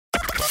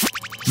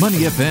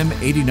Money FM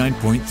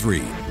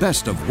 89.3,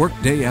 best of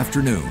workday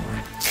afternoon.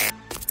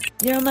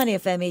 You're on Money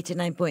FM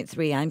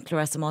 89.3. I'm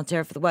Clarissa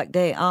Montero for the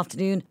workday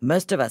afternoon.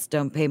 Most of us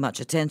don't pay much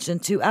attention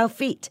to our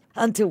feet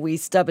until we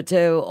stub a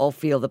toe or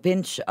feel the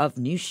pinch of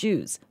new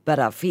shoes. But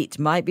our feet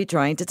might be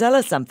trying to tell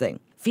us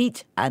something.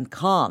 Feet and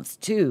calves,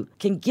 too,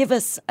 can give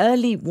us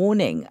early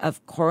warning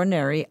of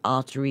coronary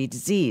artery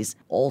disease,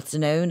 also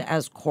known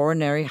as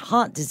coronary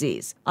heart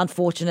disease.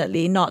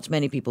 Unfortunately, not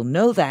many people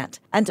know that,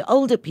 and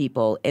older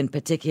people in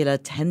particular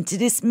tend to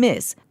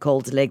dismiss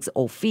cold legs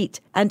or feet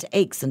and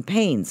aches and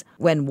pains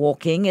when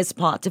walking is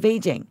part of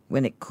aging,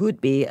 when it could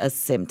be a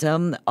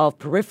symptom of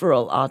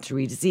peripheral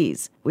artery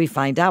disease. We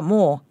find out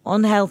more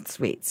on Health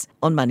Suites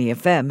on Money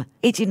FM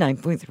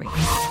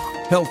 89.3.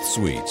 Health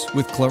Suites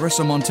with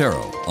Clarissa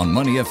Montero on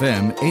Money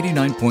FM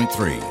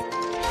 89.3.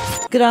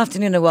 Good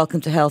afternoon and welcome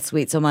to Health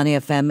Suites on Money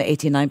FM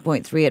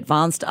 89.3.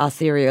 Advanced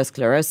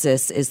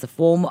arteriosclerosis is the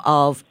form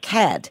of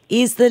CAD,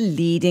 is the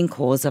leading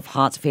cause of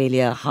heart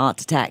failure,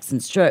 heart attacks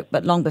and stroke.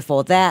 But long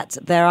before that,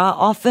 there are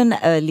often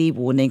early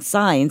warning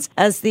signs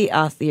as the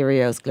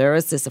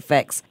arteriosclerosis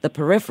affects the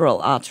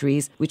peripheral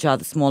arteries, which are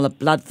the smaller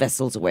blood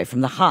vessels away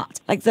from the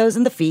heart, like those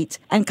in the feet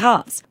and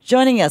calves.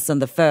 Joining us on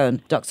the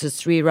phone, Dr.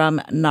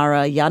 Sriram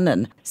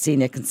Narayanan,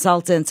 Senior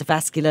Consultant,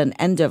 Vascular and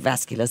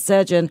Endovascular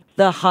Surgeon,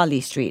 the Harley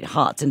Street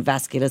Heart and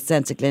Vascular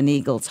Centre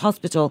Gleneagles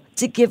Hospital,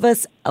 to give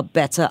us a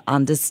better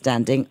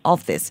understanding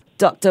of this.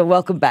 Doctor,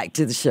 welcome back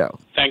to the show.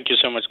 Thank you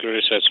so much,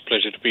 Clarissa. It's a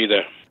pleasure to be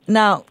there.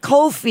 Now,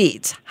 cold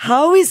feet.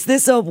 How is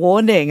this a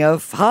warning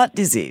of heart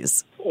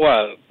disease?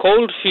 Well,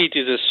 cold feet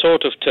is a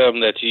sort of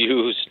term that you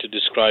use to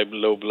describe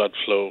low blood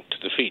flow to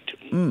the feet.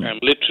 And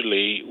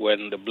literally,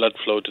 when the blood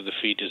flow to the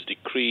feet is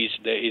decreased,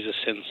 there is a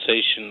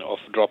sensation of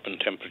drop in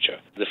temperature.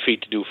 The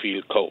feet do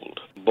feel cold,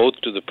 both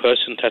to the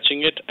person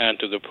touching it and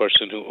to the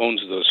person who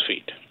owns those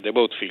feet. They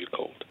both feel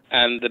cold.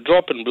 And the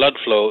drop in blood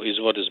flow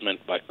is what is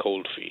meant by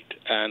cold feet.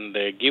 And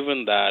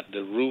given that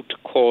the root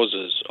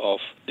causes of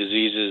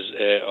diseases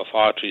of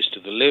arteries to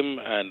the limb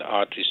and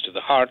arteries to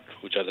the heart,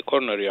 which are the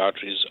coronary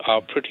arteries,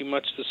 are pretty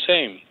much the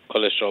same.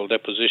 Cholesterol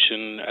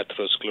deposition,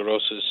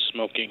 atherosclerosis,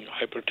 smoking,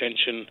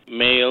 hypertension,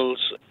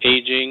 males,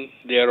 aging,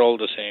 they are all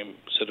the same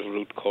sort of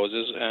root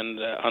causes. And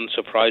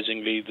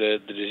unsurprisingly, the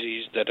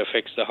disease that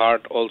affects the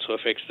heart also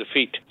affects the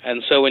feet.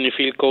 And so when you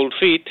feel cold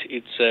feet,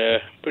 it's a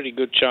pretty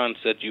good chance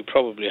that you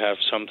probably have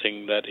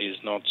something that is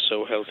not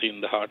so healthy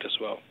in the heart as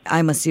well.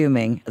 I'm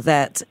assuming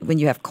that when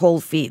you have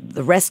cold feet,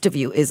 the rest of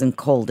you isn't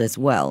cold as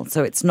well.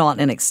 So it's not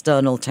an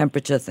external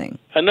temperature thing.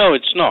 No,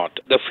 it's not.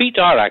 The feet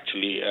are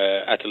actually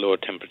at a lower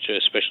temperature,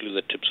 especially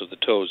the tips of the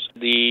toes.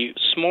 The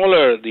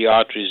smaller the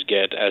arteries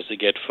get as they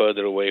get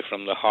further away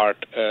from the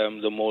heart,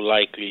 the more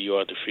likely you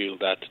are to feel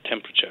that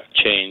temperature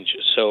change.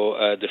 So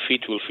the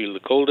feet will feel the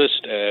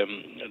coldest.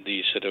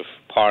 The sort of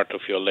part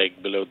of your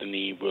leg below the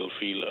knee will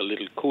feel a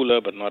little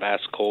cooler, but not as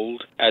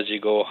cold. As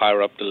you go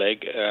higher up the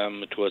leg,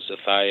 towards the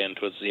thigh and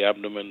towards the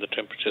abdomen, the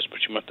temperature is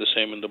pretty much the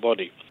same in the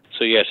body.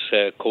 So yes,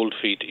 cold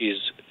feet is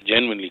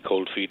genuinely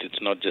cold feet.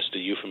 It's not just a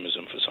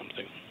euphemism for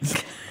something.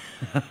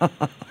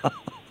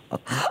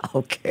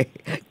 Okay,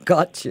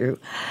 got you.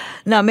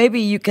 Now,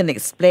 maybe you can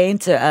explain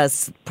to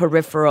us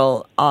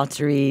peripheral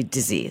artery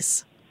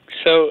disease.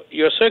 So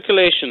your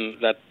circulation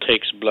that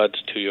takes blood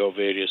to your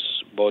various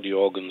body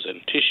organs and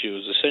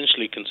tissues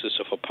essentially consists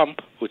of a pump,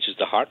 which is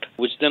the heart,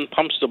 which then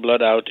pumps the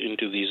blood out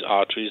into these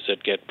arteries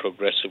that get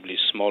progressively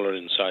smaller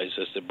in size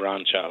as they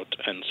branch out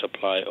and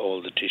supply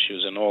all the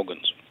tissues and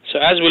organs. So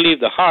as we leave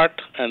the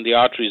heart and the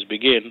arteries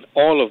begin,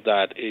 all of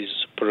that is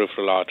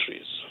peripheral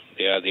arteries.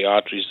 They are the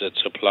arteries that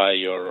supply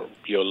your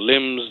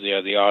limbs. They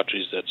are the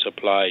arteries that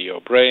supply your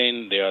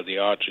brain. They are the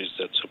arteries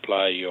that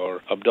supply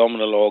your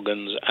abdominal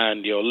organs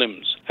and your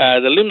limbs.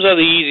 The limbs are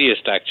the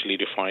easiest actually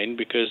to find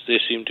because they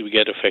seem to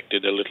get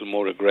affected a little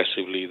more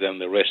aggressively than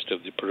the rest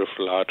of the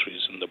peripheral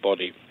arteries in the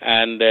body.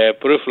 And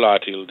peripheral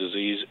arterial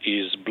disease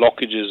is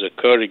blockages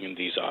occurring in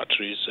these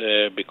arteries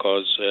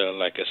because,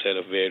 like I said,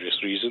 of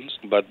various reasons.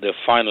 But the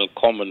final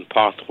common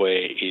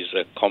pathway is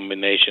a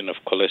combination of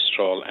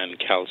cholesterol and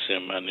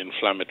calcium and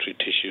inflammatory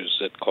tissues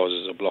that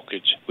causes a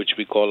blockage, which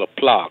we call a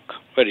plaque,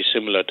 very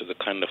similar to the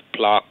kind of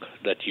plaque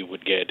that you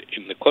would get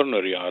in the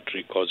coronary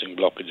artery causing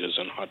blockages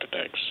and heart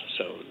attacks.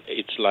 So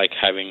it's like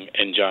having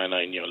angina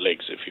in your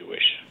legs, if you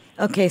wish.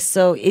 Okay,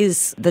 so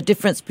is the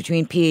difference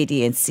between PAD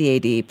and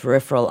CAD,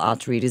 peripheral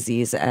artery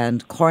disease,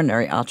 and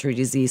coronary artery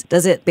disease,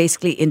 does it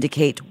basically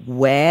indicate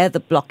where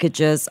the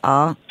blockages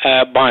are?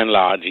 By and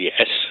large,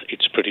 yes.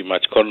 It's pretty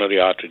much coronary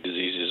artery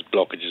disease is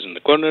blockages in the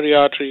coronary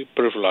artery,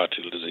 peripheral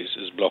arterial disease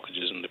is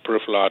blockages in the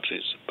peripheral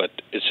arteries, but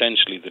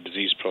essentially the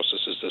disease process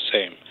is the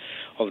same.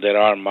 There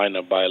are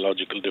minor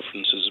biological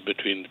differences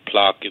between the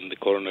plaque in the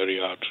coronary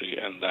artery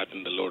and that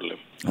in the lower limb.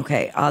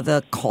 Okay, are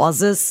the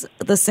causes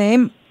the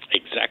same?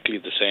 Exactly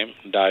the same.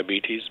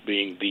 Diabetes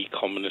being the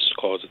commonest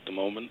cause at the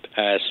moment.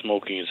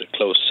 Smoking is a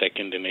close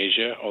second in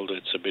Asia, although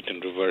it's a bit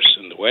in reverse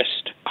in the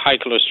West. High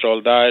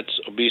cholesterol diets,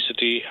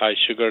 obesity, high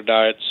sugar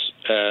diets,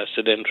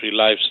 sedentary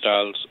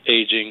lifestyles,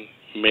 aging,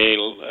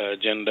 male,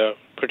 gender,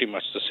 pretty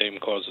much the same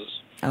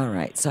causes. All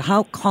right. So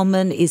how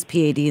common is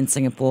PAD in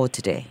Singapore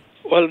today?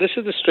 Well, this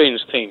is the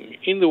strange thing.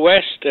 In the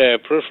West,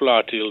 peripheral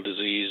arterial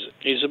disease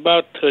is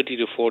about 30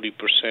 to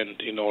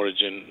 40% in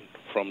origin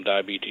from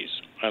diabetes,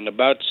 and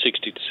about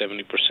 60 to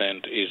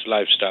 70% is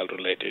lifestyle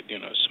related,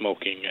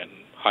 smoking and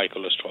high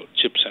cholesterol,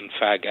 chips and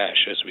fag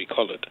ash, as we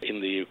call it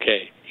in the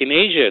UK. In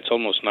Asia, it's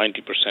almost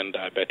 90%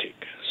 diabetic.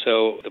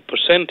 So the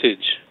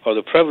percentage or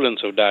the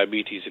prevalence of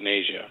diabetes in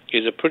Asia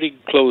is a pretty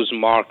close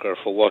marker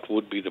for what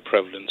would be the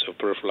prevalence of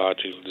peripheral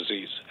arterial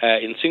disease.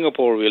 In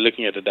Singapore, we're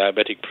looking at a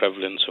diabetic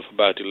prevalence of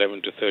about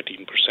 11 to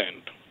 13%.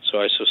 So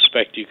I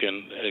suspect you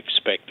can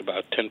expect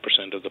about 10%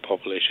 of the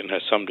population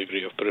has some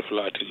degree of peripheral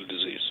arterial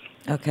disease.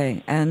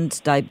 Okay, and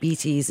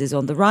diabetes is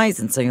on the rise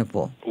in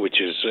Singapore.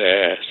 Which is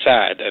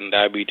sad, and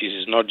diabetes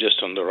is not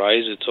just on the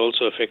rise, it's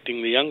also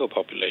affecting the younger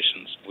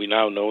populations. We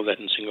now know that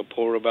in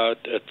Singapore about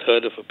a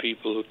third of the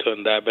people who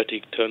turn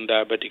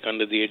diabetic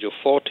under the age of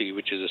 40,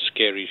 which is a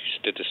scary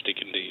statistic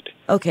indeed.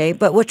 Okay,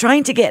 but we're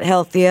trying to get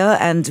healthier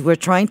and we're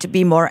trying to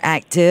be more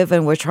active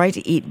and we're trying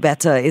to eat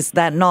better. Is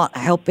that not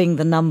helping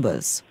the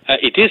numbers?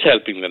 It is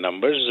helping the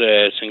numbers.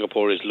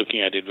 Singapore is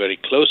looking at it very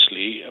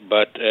closely,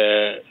 but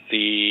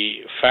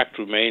the fact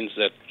remains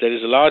that there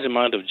is a large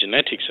amount of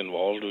genetics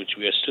involved, which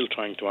we are still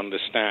trying to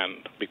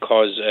understand,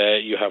 because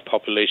you have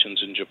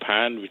populations in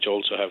Japan which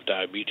also have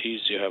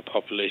diabetes. You have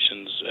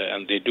populations,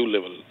 and they do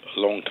live a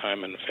long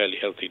time and fairly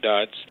healthy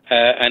diets.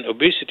 And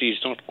obesity is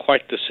not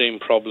quite the same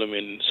problem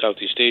in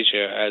Southeast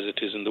Asia as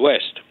it is in the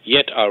West.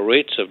 Yet our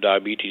rates of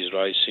diabetes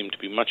rise seem to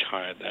be much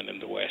higher than in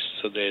the West.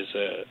 So there's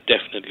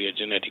definitely a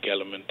genetic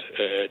element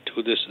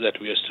to this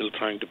that we are still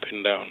trying to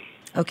pin down.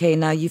 Okay,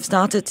 now you've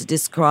started to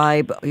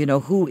describe,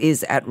 who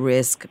is at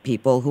risk,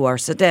 people who are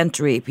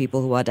sedentary,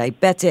 people who are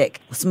diabetic,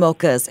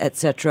 smokers,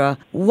 etc.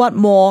 What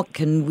more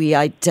can we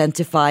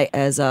identify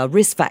as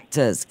risk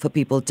factors for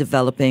people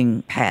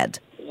developing PAD?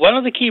 One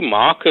of the key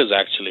markers,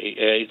 actually,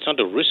 it's not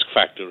a risk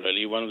factor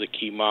really, one of the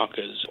key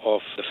markers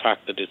of the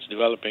fact that it's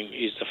developing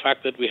is the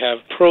fact that we have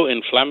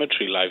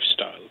pro-inflammatory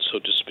lifestyle, so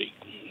to speak.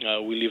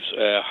 We live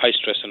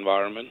high-stress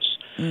environments,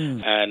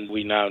 and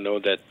we now know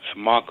that a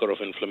marker of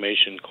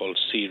inflammation called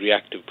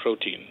C-reactive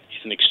protein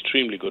is an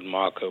extremely good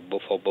marker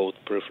for both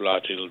peripheral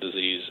arterial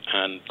disease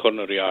and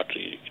coronary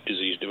artery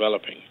disease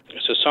developing.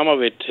 So some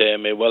of it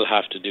may well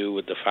have to do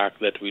with the fact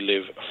that we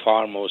live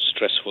far more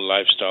stressful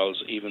lifestyles,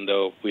 even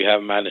though we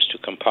have managed to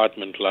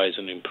compartmentalize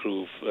and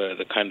improve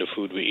the kind of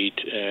food we eat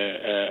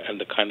and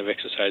the kind of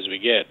exercise we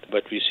get.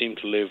 But we seem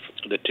to live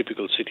the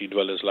typical city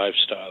dweller's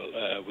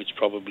lifestyle, which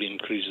probably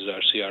increases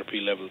our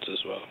CRP levels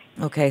as well.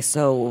 Okay,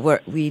 so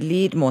we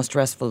lead more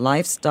stressful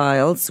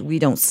lifestyles. We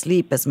don't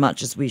sleep as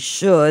much as we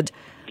should.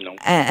 No.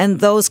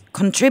 And those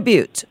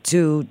contribute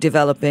to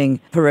developing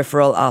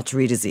peripheral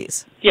artery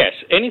disease. Yes,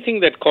 anything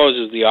that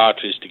causes the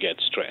arteries to get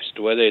stressed,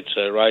 whether it's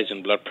a rise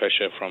in blood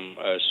pressure from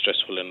a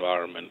stressful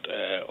environment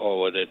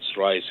or whether it's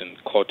rise in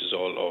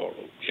cortisol or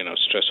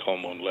stress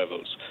hormone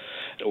levels,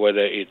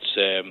 whether it's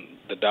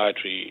the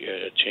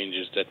dietary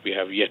changes that we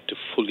have yet to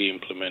fully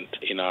implement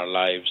in our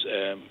lives,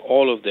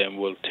 all of them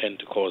will tend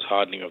to cause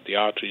hardening of the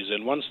arteries.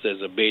 And once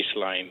there's a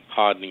baseline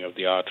hardening of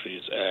the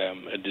arteries,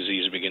 a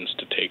disease begins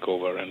to take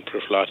over and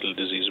peripheral arterial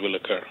disease will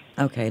occur.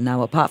 Okay,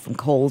 now apart from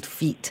cold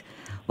feet,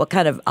 what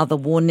kind of other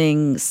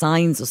warning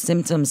signs or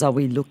symptoms are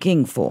we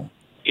looking for?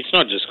 It's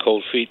not just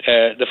cold feet.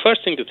 The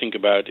first thing to think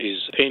about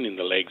is pain in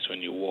the legs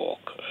when you walk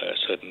a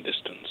certain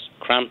distance.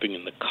 Cramping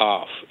in the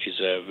calf is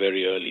a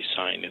very early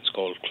sign. It's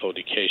called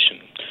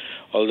claudication.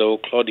 Although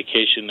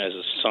claudication as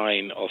a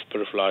sign of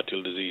peripheral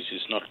arterial disease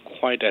is not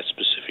quite as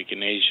specific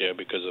in Asia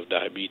because of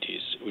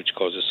diabetes, which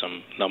causes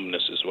some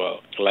numbness as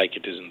well, like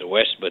it is in the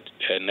West, but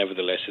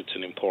nevertheless it's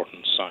an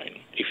important sign.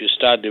 If you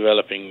start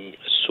developing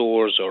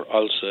sores or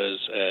ulcers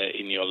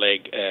in your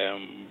leg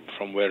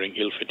from wearing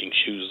ill-fitting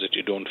shoes that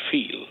you don't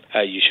feel,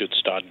 you should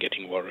start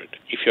getting worried.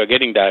 If you're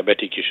getting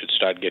diabetic, you should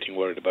start getting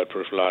worried about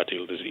peripheral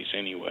arterial disease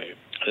anyway.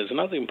 There's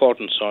another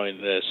important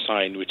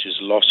sign which is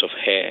loss of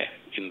hair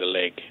in the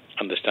leg.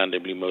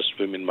 Understandably, most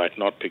women might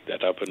not pick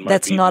that up and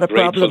might be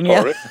grateful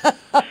for it.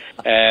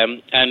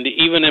 And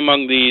even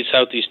among the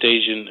Southeast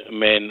Asian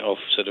men of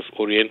sort of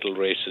Oriental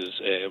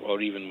races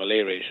or even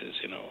Malay races,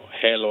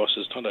 hair loss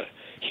is not a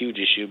huge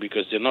issue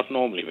because they're not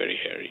normally very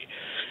hairy.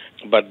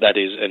 But that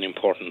is an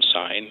important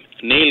sign.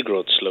 Nail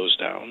growth slows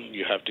down.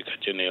 You have to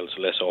cut your nails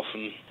less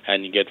often,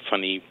 and you get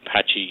funny,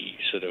 patchy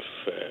sort of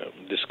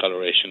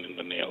discoloration in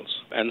the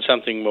nails. And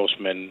something most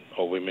men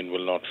or women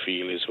will not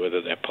feel is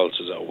whether their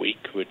pulses are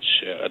weak,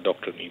 which a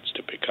doctor needs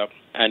to pick up.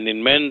 And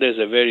in men, there's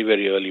a very,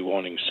 very early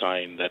warning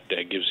sign that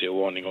gives you a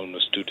warning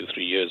almost 2 to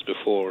 3 years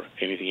before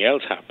anything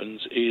else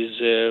happens, is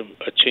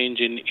a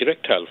change in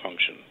erectile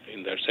function,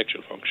 in their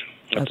sexual function.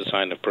 That's a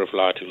sign of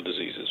peripheral arterial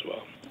disease as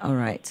well. All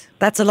right.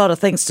 That's a lot of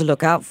things to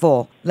look out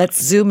for.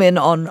 Let's zoom in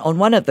on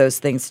one of those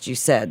things that you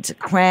said.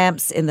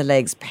 Cramps in the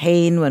legs,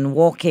 pain when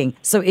walking.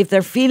 So if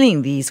they're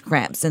feeling these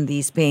cramps and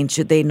these pains,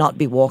 should they not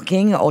be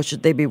walking or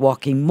should they be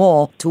walking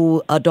more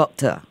to a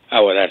doctor?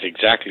 Oh, well, that's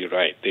exactly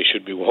right. They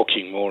should be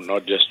walking more,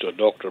 not just to a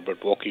doctor,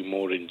 but walking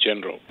more in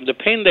general. The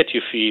pain that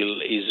you feel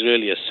is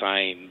really a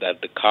sign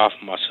that the calf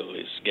muscle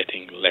is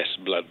getting less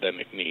blood than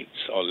it needs,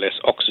 or less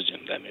oxygen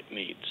than it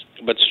needs.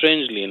 But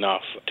strangely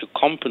enough, to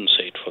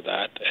compensate for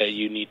that,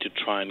 you need to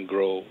try and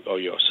grow, or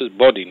your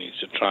body needs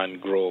to try and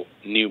grow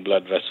new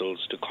blood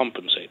vessels to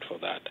compensate for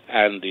that.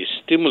 And the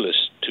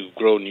stimulus to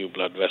grow new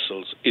blood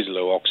vessels is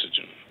low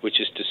oxygen, which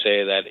is to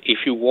say that if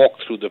you walk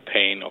through the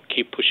pain or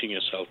keep pushing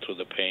yourself through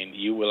the pain,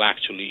 you will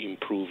actually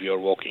improve your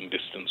walking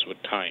distance with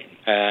time.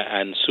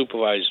 And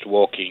supervised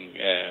walking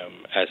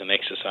as an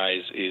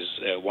exercise is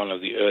one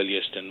of the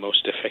earliest and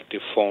most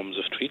effective forms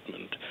of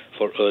treatment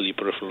for early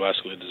peripheral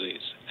vascular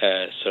disease.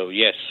 So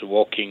yes,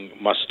 walking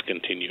must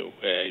continue.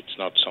 It's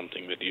not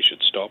something that you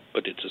should stop,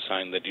 but it's a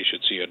sign that you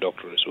should see a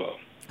doctor as well.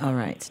 All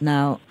right.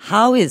 Now,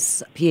 how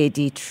is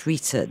PAD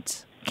treated?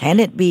 Can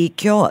it be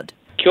cured?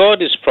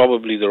 Cured is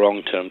probably the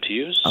wrong term to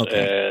use.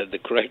 Okay. The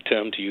correct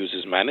term to use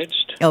is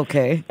managed.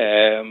 Okay.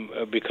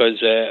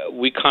 Because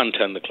we can't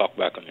turn the clock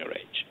back on your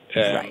age.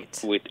 Right.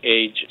 With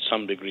age,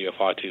 some degree of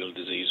arterial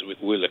disease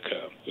will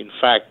occur. In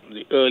fact,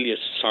 the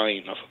earliest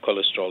sign of a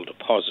cholesterol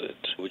deposit,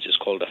 which is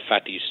called a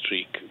fatty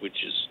streak,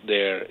 which is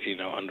there,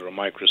 under a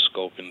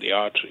microscope in the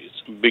arteries,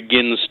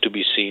 begins to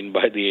be seen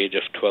by the age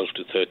of 12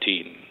 to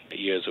 13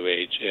 years of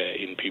age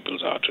in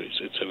people's arteries.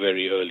 It's a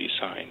very early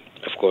sign.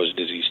 Of course,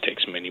 disease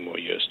takes many more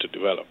years to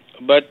develop.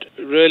 But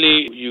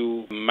really,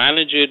 you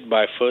manage it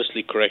by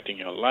firstly correcting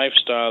your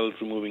lifestyle,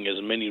 removing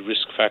as many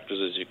risk factors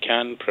as you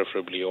can,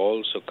 preferably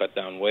all. So cut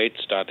down weight,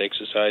 start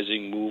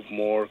exercising, move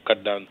more,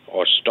 cut down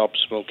or stop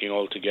smoking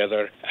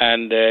altogether,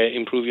 and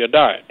improve your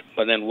diet.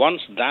 But then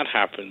once that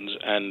happens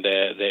and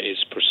there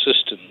is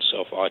persistence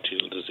of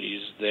arterial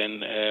disease,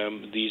 then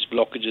these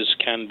blockages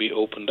can be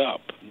opened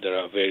up. There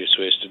are various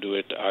ways to do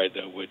it,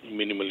 either with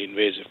minimally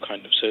invasive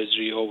kind of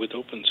surgery or with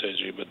open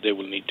surgery, but they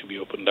will need to be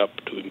opened up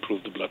to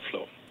improve the blood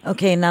flow.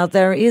 Okay, now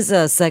there is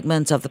a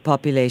segment of the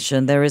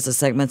population, there is a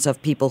segment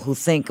of people who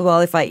think,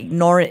 well, if I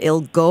ignore it,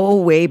 it'll go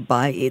away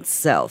by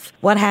itself.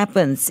 What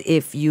happens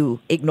if you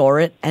ignore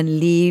it and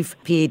leave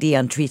PAD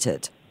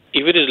untreated?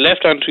 If it is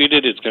left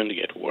untreated, it's going to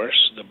get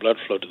worse. The blood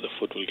flow to the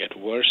foot will get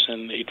worse,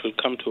 and it will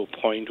come to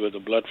a point where the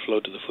blood flow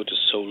to the foot is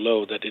so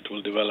low that it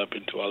will develop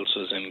into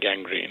ulcers and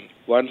gangrene.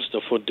 Once the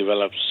foot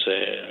develops,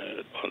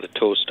 or the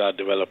toes start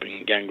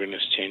developing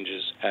gangrenous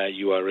changes,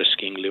 you are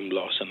risking limb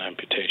loss and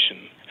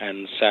amputation.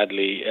 And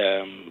sadly,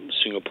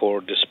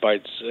 Singapore,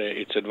 despite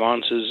its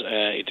advances,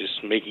 it is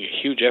making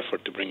a huge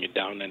effort to bring it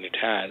down, and it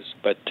has.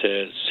 But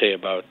say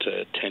about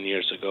 10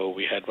 years ago,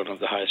 we had one of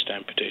the highest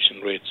amputation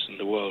rates in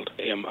the world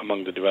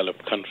among the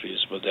developed countries,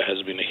 but there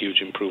has been a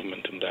huge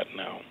improvement in that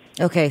now.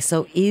 Okay,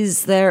 so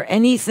is there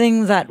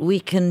anything that we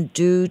can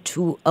do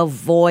to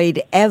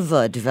avoid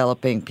ever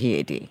developing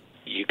PAD?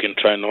 You can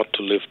try not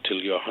to live till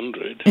you're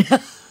 100.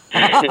 But,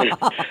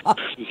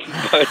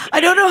 I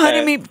don't know how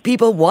many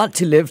people want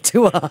to live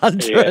to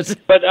 100. Yes.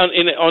 But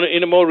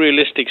in a more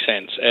realistic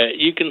sense,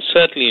 you can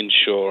certainly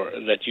ensure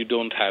that you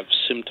don't have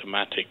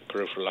symptomatic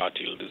peripheral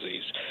arterial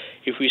disease.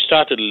 If we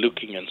started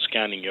looking and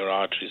scanning your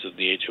arteries at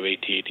the age of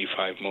 80,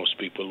 85, most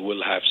people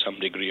will have some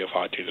degree of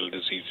arterial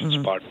disease.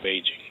 It's part of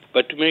aging.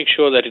 But to make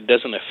sure that it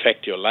doesn't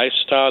affect your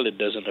lifestyle, it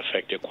doesn't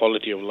affect your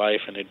quality of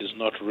life, and it does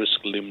not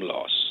risk limb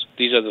loss.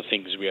 These are the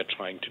things we are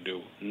trying to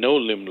do. No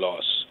limb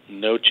loss,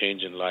 no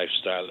change in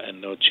lifestyle, and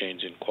no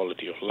change in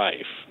quality of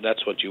life.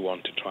 That's what you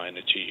want to try and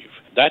achieve.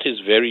 That is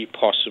very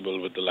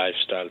possible with the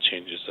lifestyle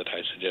changes that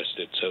I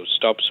suggested. So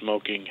stop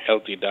smoking,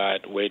 healthy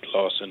diet, weight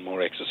loss, and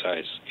more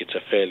exercise. It's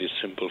a fairly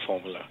simple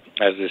formula.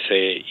 As they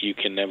say, you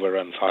can never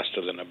run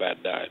faster than a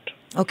bad diet.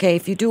 Okay,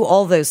 if you do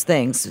all those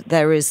things,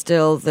 there is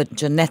still the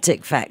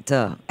genetic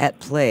factor at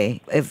play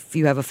if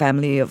you have a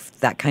family of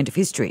that kind of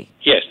history.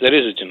 Yes, there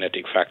is a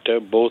genetic factor,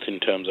 both in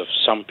terms of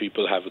some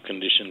people have a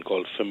condition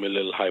called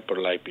familial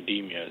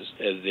hyperlipidemias.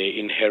 They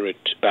inherit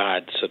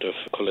bad sort of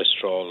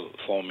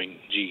cholesterol-forming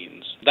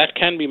genes. That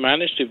can be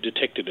managed if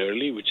detected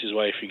early, which is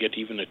why if you get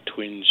even a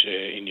twinge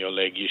in your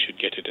leg, you should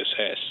get it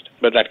assessed.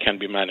 But that can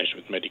be managed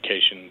with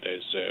medication.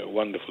 There's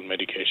wonderful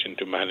medication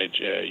to manage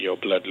your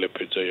blood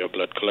lipids or your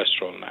blood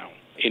cholesterol now.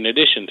 In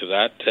addition to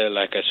that,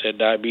 like I said,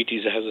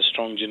 diabetes has a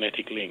strong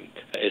genetic link,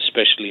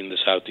 especially in the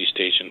Southeast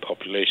Asian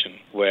population,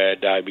 where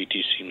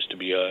diabetes seems to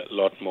be a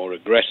lot more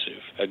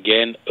aggressive.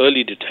 Again,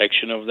 early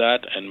detection of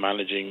that and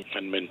managing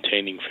and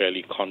maintaining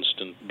fairly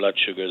constant blood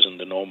sugars in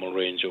the normal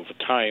range over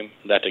time,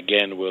 that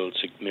again will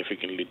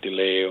significantly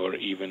delay or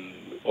even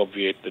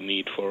obviate the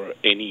need for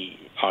any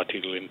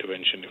arterial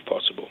intervention if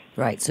possible.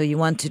 Right, so you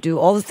want to do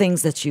all the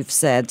things that you've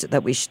said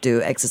that we should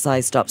do: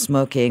 exercise, stop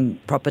smoking,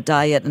 proper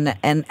diet,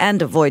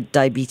 and avoid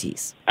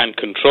diabetes. And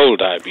control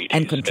diabetes.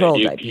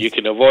 Diabetes. You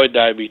can avoid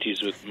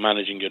diabetes with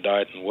managing your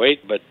diet and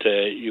weight, but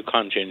you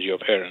can't change your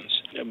parents.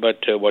 But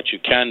what you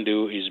can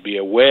do is be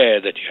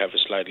aware that you have a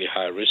slightly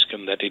higher risk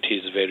and that it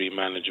is very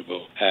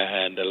manageable.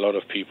 And a lot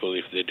of people,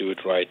 if they do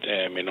it right,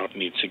 may not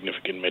need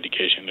significant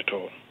medication at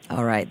all.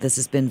 All right, this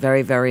has been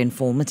very, very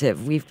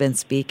informative. We've been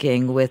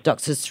speaking with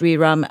Dr.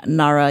 Sriram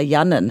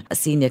Narayanan, a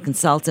senior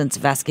consultant,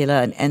 vascular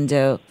and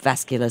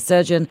endovascular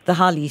surgeon, the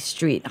Harley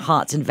Street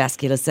Heart and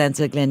Vascular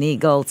Centre,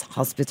 Gleneagles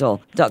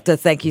Hospital. Doctor,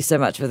 thank you so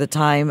much for the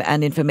time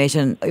and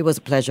information. It was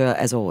a pleasure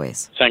as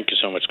always. Thank you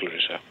so much,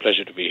 Clarissa.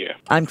 Pleasure to be here.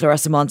 I'm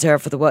Clarissa Montero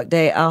for the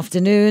Workday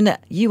Afternoon.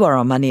 You are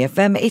on Money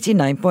FM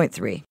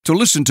 89.3. To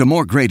listen to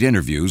more great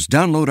interviews,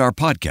 download our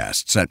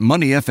podcasts at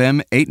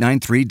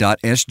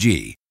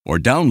moneyfm893.sg or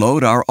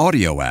download our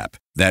audio app.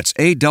 That's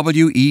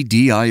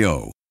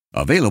AWEDIO.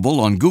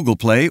 Available on Google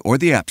Play or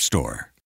the App Store.